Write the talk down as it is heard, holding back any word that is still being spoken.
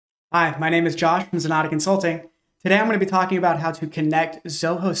Hi, my name is Josh from Zenatta Consulting. Today I'm going to be talking about how to connect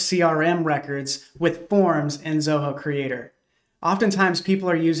Zoho CRM records with forms in Zoho Creator. Oftentimes people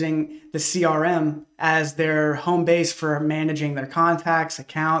are using the CRM as their home base for managing their contacts,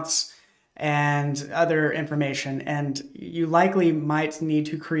 accounts, and other information, and you likely might need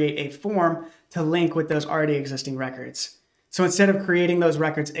to create a form to link with those already existing records. So instead of creating those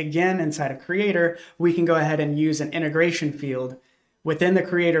records again inside of Creator, we can go ahead and use an integration field within the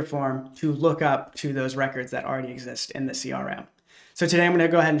creator form to look up to those records that already exist in the CRM. So today I'm going to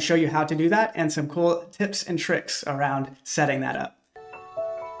go ahead and show you how to do that and some cool tips and tricks around setting that up.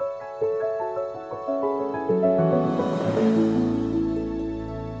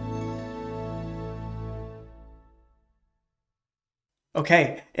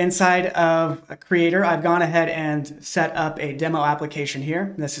 Okay, inside of a Creator, I've gone ahead and set up a demo application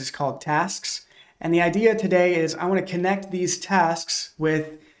here. This is called Tasks. And the idea today is I want to connect these tasks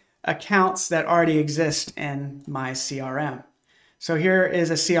with accounts that already exist in my CRM. So here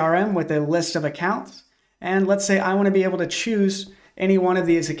is a CRM with a list of accounts. And let's say I want to be able to choose any one of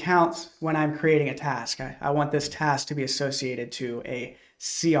these accounts when I'm creating a task. I want this task to be associated to a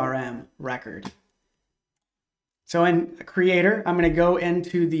CRM record. So in Creator, I'm going to go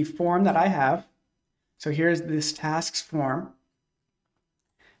into the form that I have. So here's this tasks form.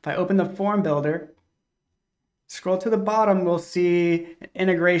 If I open the form builder, scroll to the bottom, we'll see an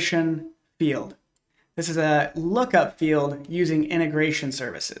integration field. This is a lookup field using integration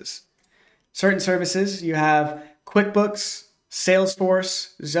services. Certain services, you have QuickBooks,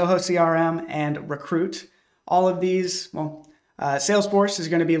 Salesforce, Zoho CRM, and Recruit. All of these, Salesforce is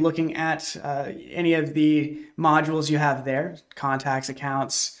going to be looking at any of the modules you have there, contacts,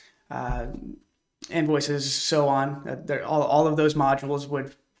 accounts, invoices, so on. All of those modules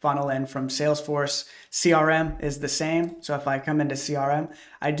would funnel in from Salesforce. CRM is the same. So if I come into CRM,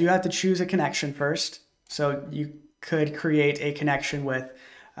 I do have to choose a connection first. So you could create a connection with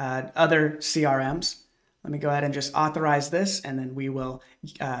other CRMs. Let me go ahead and just authorize this, and then we will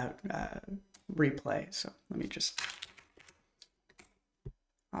replay. So let me just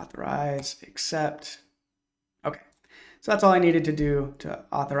authorize, accept. Okay, so that's all I needed to do to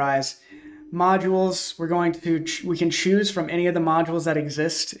authorize. Modules, we can choose from any of the modules that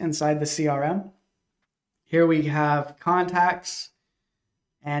exist inside the CRM. Here we have contacts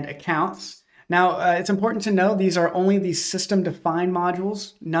and accounts. Now, it's important to know these are only the system-defined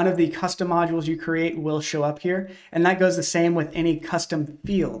modules. None of the custom modules you create will show up here. And that goes the same with any custom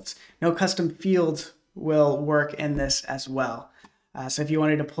fields. No custom fields will work in this as well. So if you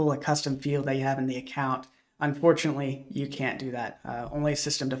wanted to pull a custom field that you have in the account, unfortunately, you can't do that. Only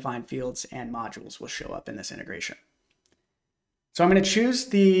system-defined fields and modules will show up in this integration. So I'm going to choose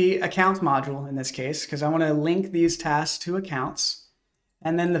the accounts module in this case because I want to link these tasks to accounts.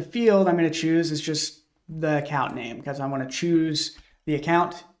 And then the field I'm going to choose is just the account name because I want to choose the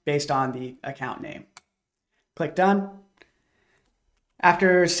account based on the account name. Click Done.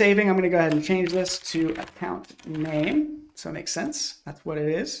 After saving, I'm going to go ahead and change this to account name. So it makes sense. That's what it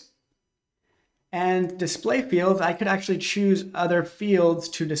is. And display fields, I could actually choose other fields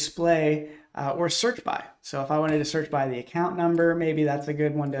to display or search by. So if I wanted to search by the account number, maybe that's a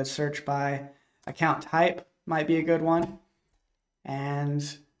good one to search by. Account type might be a good one. And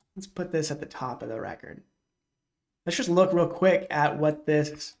let's put this at the top of the record. Let's just look real quick at what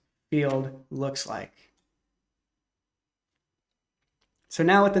this field looks like. So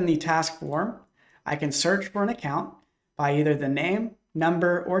now within the task form, I can search for an account by either the name,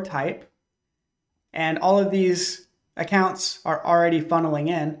 number, or type. And all of these accounts are already funneling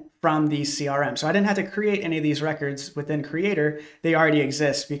in from the CRM. So I didn't have to create any of these records within Creator. They already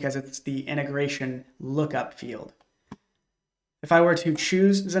exist because it's the integration lookup field. If I were to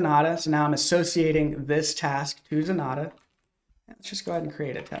choose Zenatta, so now I'm associating this task to Zenatta. Let's just go ahead and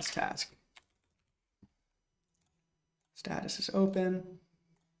create a test task. Status is open.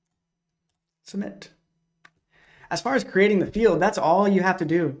 Submit. As far as creating the field, that's all you have to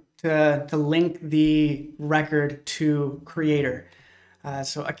do to link the record to Creator.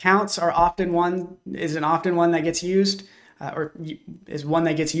 So accounts are often one that gets used, or is one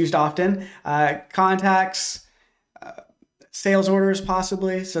that gets used often. Contacts, sales orders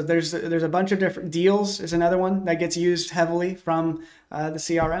possibly. So there's a bunch of different deals is another one that gets used heavily from the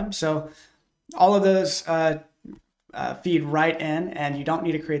CRM. So all of those feed right in, and you don't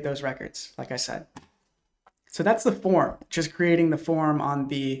need to create those records, like I said. So that's the form, just creating the form on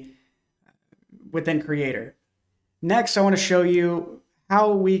within Creator. Next, I want to show you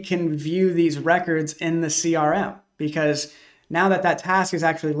how we can view these records in the CRM, because now that task is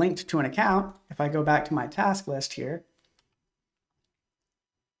actually linked to an account, if I go back to my task list here,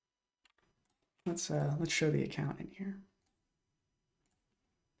 let's show the account in here.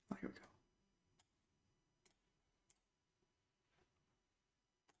 Oh, here we go.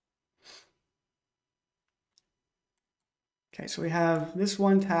 Okay, so we have this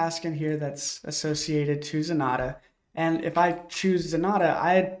one task in here that's associated to Zenatta. And if I choose Zenatta,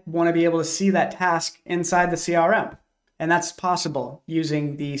 I want to be able to see that task inside the CRM. And that's possible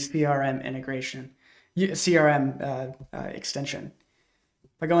using the CRM integration, CRM extension.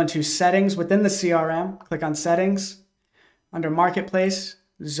 If I go into settings within the CRM, click on settings, under marketplace,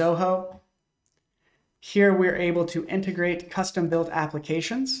 Zoho. Here we're able to integrate custom built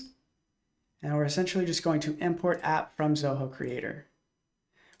applications. And we're essentially just going to import app from Zoho Creator.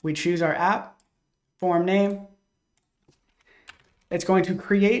 We choose our app, form name. It's going to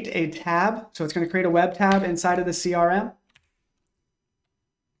create a tab. So it's going to create a web tab inside of the CRM.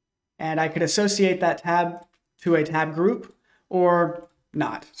 And I could associate that tab to a tab group or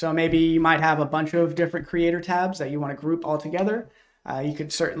not. So maybe you might have a bunch of different creator tabs that you want to group all together. You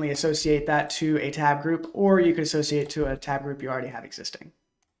could certainly associate that to a tab group, or you could associate it to a tab group you already have existing.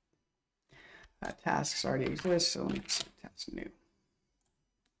 Tasks already exist, so let me set task new.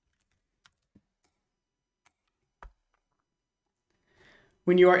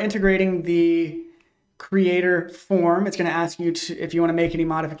 When you are integrating the creator form, it's going to ask you if you want to make any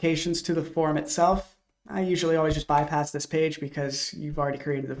modifications to the form itself. I usually always just bypass this page because you've already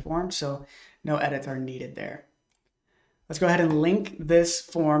created the form, so no edits are needed there. Let's go ahead and link this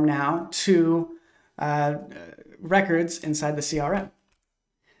form now to records inside the CRM.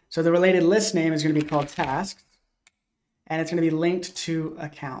 So the related list name is going to be called tasks, and it's going to be linked to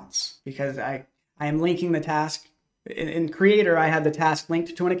accounts because I am linking the task. In Creator, I had the task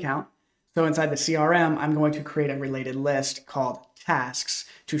linked to an account. So inside the CRM, I'm going to create a related list called tasks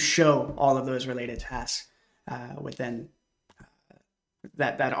to show all of those related tasks within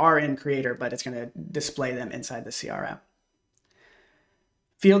that are in Creator, but it's going to display them inside the CRM.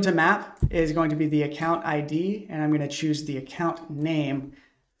 Field to map is going to be the account ID, and I'm going to choose the account name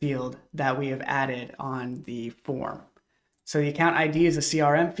field that we have added on the form. So the account ID is a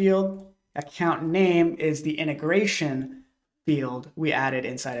CRM field. Account name is the integration field we added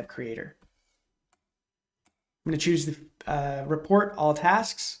inside of Creator. I'm going to choose the report all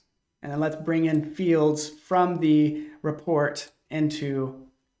tasks, and then let's bring in fields from the report into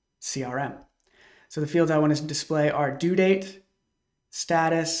CRM. So the fields I want to display are due date,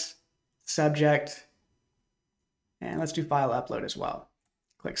 status, subject, and let's do file upload as well.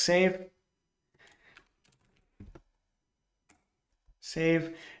 Click save.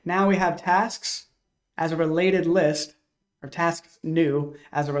 Save. Now we have tasks as a related list, or tasks new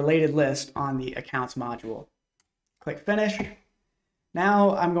as a related list on the accounts module. Click finish.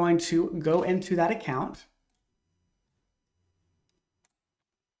 Now I'm going to go into that account.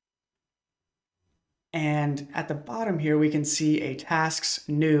 And at the bottom here, we can see a tasks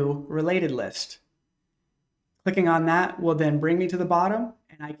new related list. Clicking on that will then bring me to the bottom,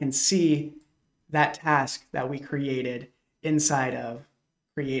 and I can see that task that we created inside of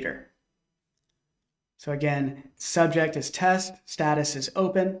Creator. So again, subject is test, status is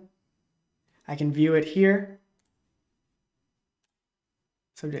open. I can view it here.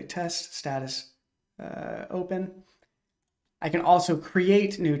 Subject test, status open. I can also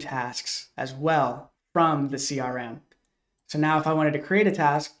create new tasks as well from the CRM. So now if I wanted to create a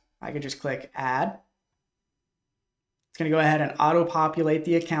task, I could just click add. It's going to go ahead and auto-populate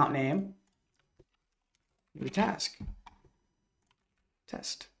the account name. New task.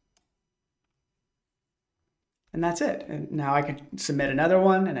 Test. And that's it. And now I can submit another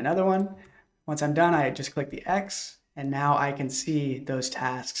one and another one. Once I'm done, I just click the X, and now I can see those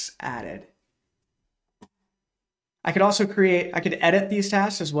tasks added. I could also I could edit these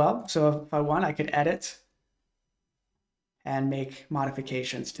tasks as well. So if I want, I could edit and make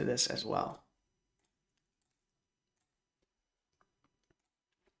modifications to this as well.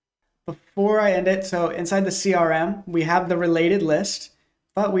 Before I end it, so inside the CRM, we have the related list,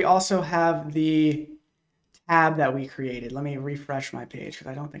 but we also have the tab that we created. Let me refresh my page because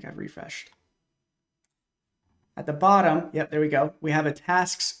I don't think I've refreshed. At the bottom, yep, there we go. We have a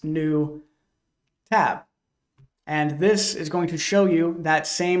tasks new tab. And this is going to show you that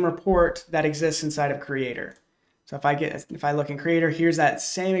same report that exists inside of Creator. So if I look in Creator, here's that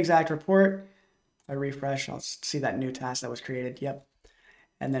same exact report. If I refresh, I'll see that new task that was created. Yep.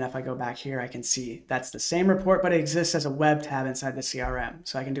 And then if I go back here, I can see that's the same report, but it exists as a web tab inside the CRM.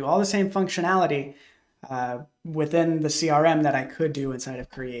 So I can do all the same functionality within the CRM that I could do inside of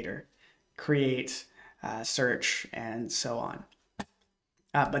Creator. Create, search, and so on.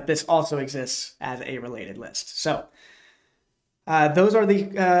 But this also exists as a related list. So Those are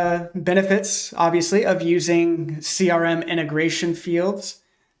the benefits, obviously, of using CRM integration fields.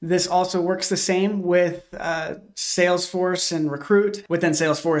 This also works the same with Salesforce and Recruit. Within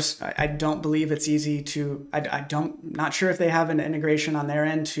Salesforce, I don't believe it's easy to, not sure if they have an integration on their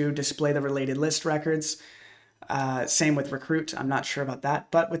end to display the related list records. Same with Recruit, I'm not sure about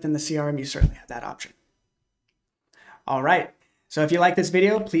that, but within the CRM, you certainly have that option. All right, so if you like this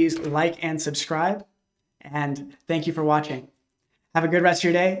video, please like and subscribe, and thank you for watching. Have a good rest of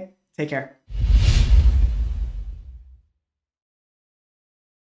your day. Take care.